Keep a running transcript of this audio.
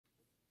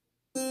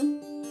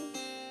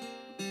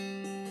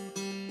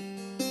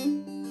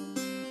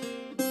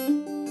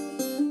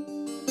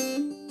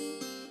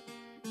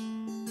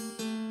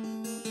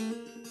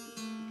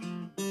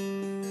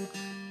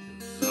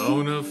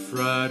on a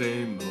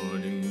Friday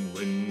morning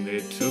when they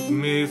took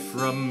me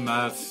from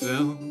my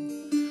cell,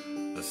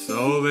 I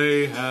saw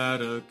they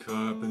had a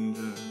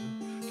carpenter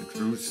to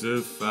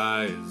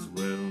crucify as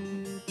well.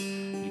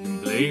 You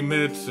can blame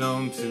it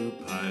on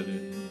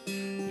Pilate,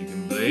 you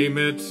can blame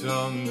it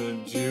on the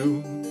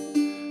Jew,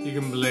 you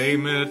can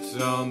blame it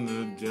on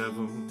the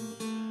devil.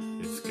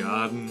 It's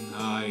God and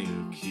I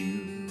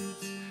accuse.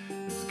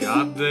 It's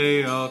God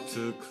they ought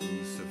to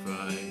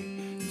crucify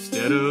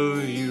instead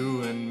of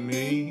you and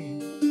me.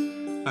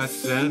 I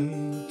said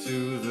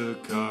to the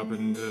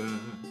carpenter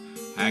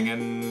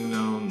hanging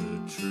on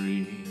the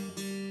tree.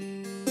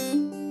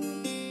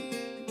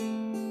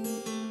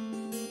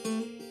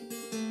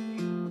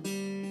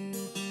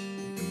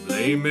 You can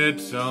blame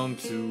it on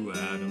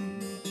Adam,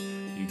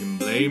 you can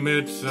blame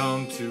it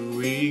on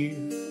Eve,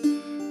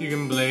 you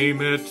can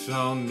blame it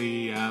on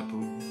the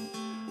apple,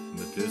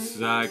 but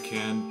this I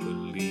can't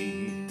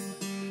believe.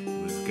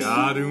 It was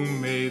God who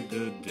made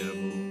the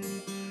devil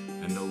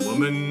and the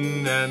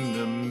woman and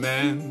the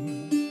man.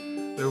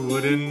 There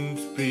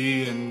wouldn't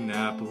be an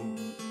apple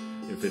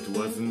if it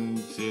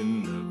wasn't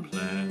in the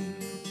plan.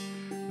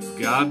 It's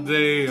God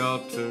they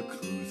ought to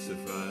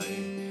crucify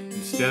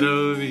instead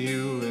of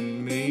you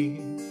and me.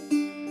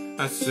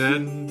 I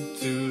said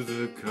to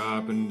the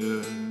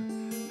carpenter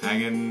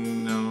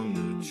hanging on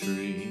the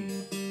tree.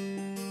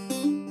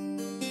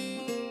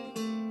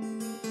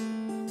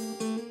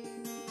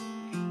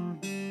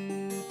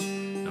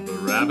 Now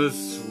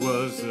Barabbas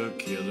was a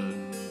killer,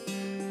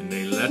 and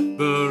they let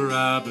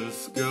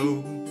Barabbas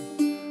go.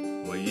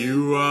 While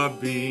you are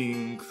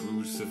being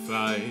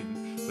crucified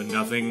for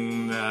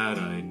nothing that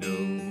I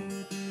know.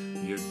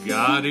 Your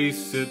God, he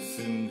sits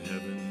in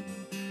heaven,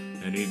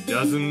 and he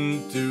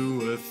doesn't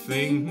do a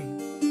thing.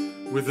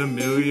 With a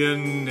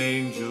million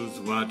angels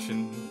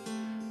watching,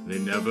 they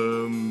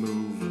never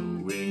move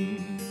a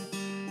wing.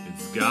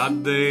 It's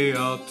God they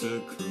ought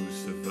to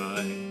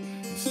crucify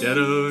instead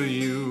of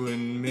you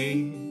and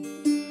me.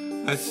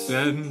 I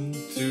said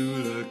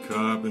to the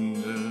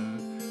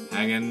carpenter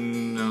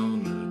hanging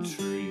on the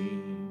tree.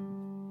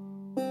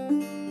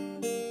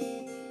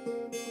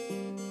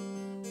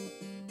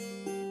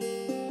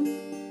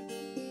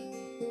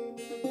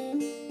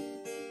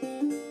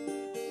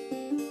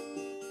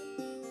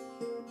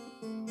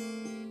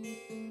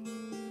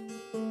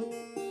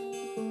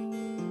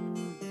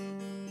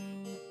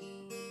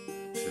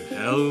 To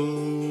hell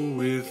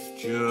with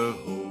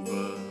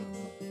Jehovah,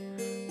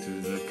 to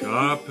the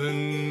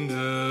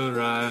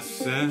carpenter I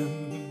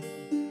send.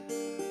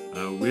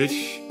 I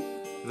wish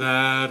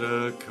that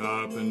a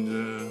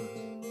carpenter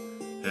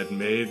had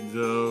made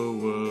the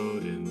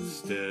world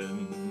instead.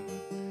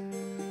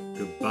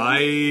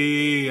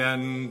 Goodbye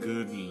and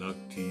good luck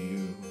to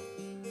you,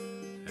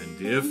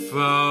 and if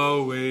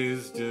our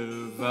ways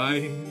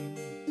divide,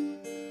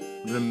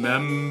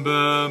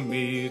 remember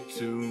me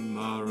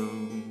tomorrow.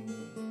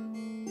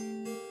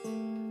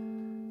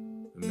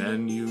 The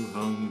man you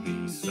hung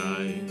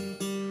beside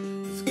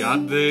is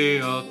God they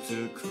ought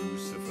to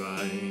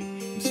crucify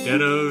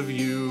instead of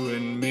you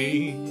and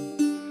me.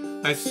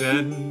 I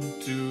said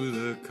to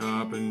the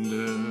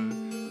carpenter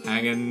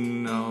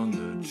hanging on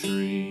the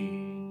tree.